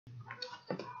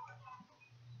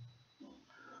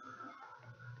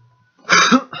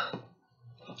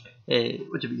Hey,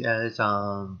 what's up, you guys?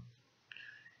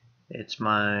 It's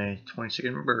my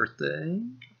 22nd birthday.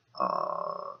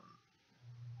 I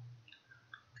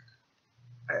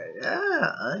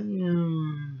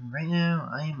am right now.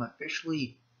 I am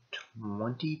officially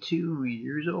 22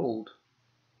 years old.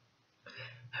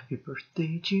 Happy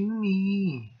birthday to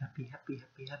me! Happy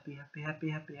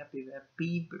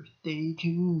birthday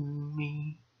to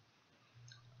me!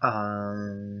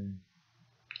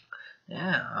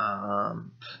 Yeah.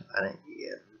 I didn't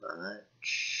get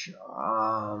much.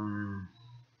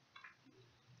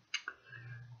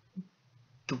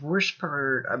 The worst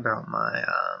part about my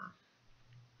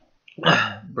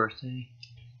birthday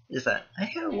is that I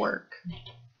had to work.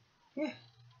 Yeah.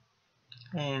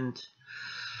 And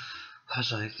I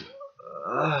was like,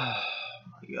 oh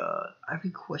my god, I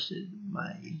requested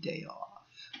my day off.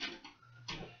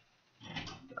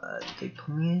 They put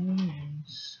me in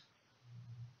anyways.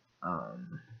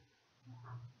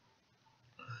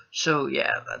 So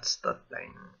yeah, that's the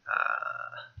thing.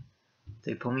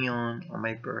 They put me on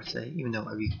my birthday, even though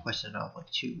I requested off like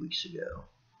 2 weeks ago.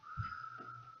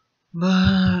 But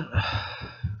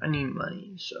I need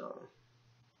money, so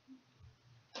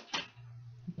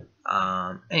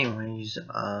anyways,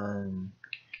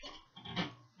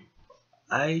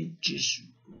 I just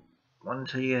want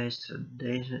to tell you guys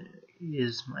today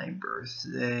is my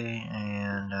birthday,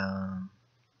 and I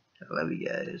love you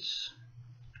guys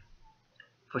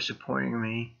for supporting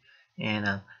me. And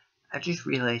I just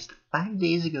realized 5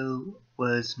 days ago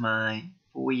was my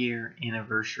 4-year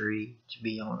anniversary to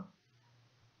be on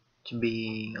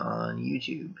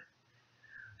YouTube.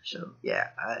 So yeah,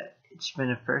 it's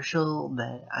been official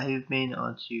that I've been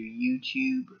onto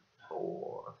YouTube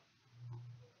for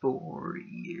 4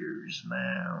 years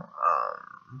now.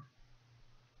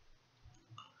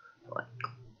 Like,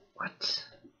 what?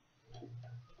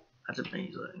 That's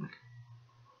amazing.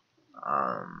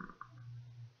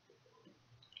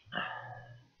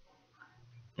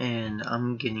 And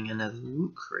I'm getting another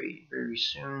loot crate very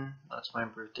soon. That's my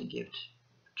birthday gift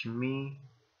to me,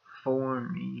 for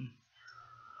me.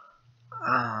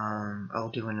 I'll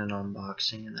do an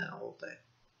unboxing and all that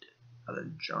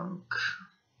other junk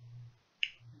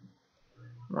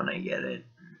when I get it.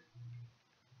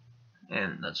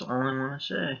 And that's all I want to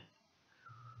say.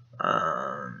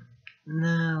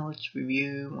 Now let's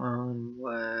review on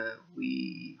what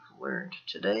we've learned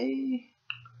today.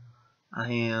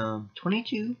 I am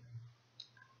 22.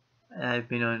 I've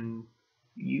been on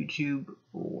YouTube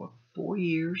for 4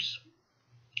 years.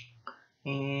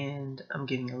 And I'm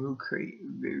getting a loot crate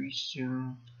very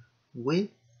soon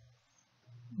with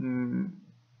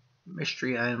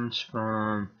mystery items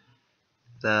from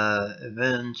the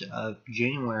event of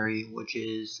January, which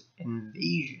is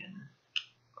Invasion.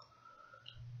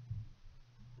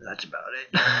 That's about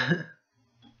it.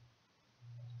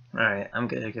 Alright, I'm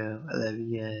gonna go. I love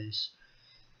you guys.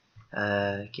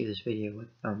 Give this video a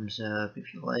thumbs up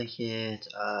if you like it.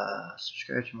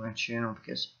 Subscribe to my channel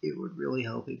because it would really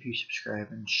help if you subscribe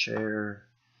and share.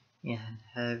 And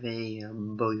have a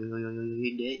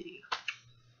bday.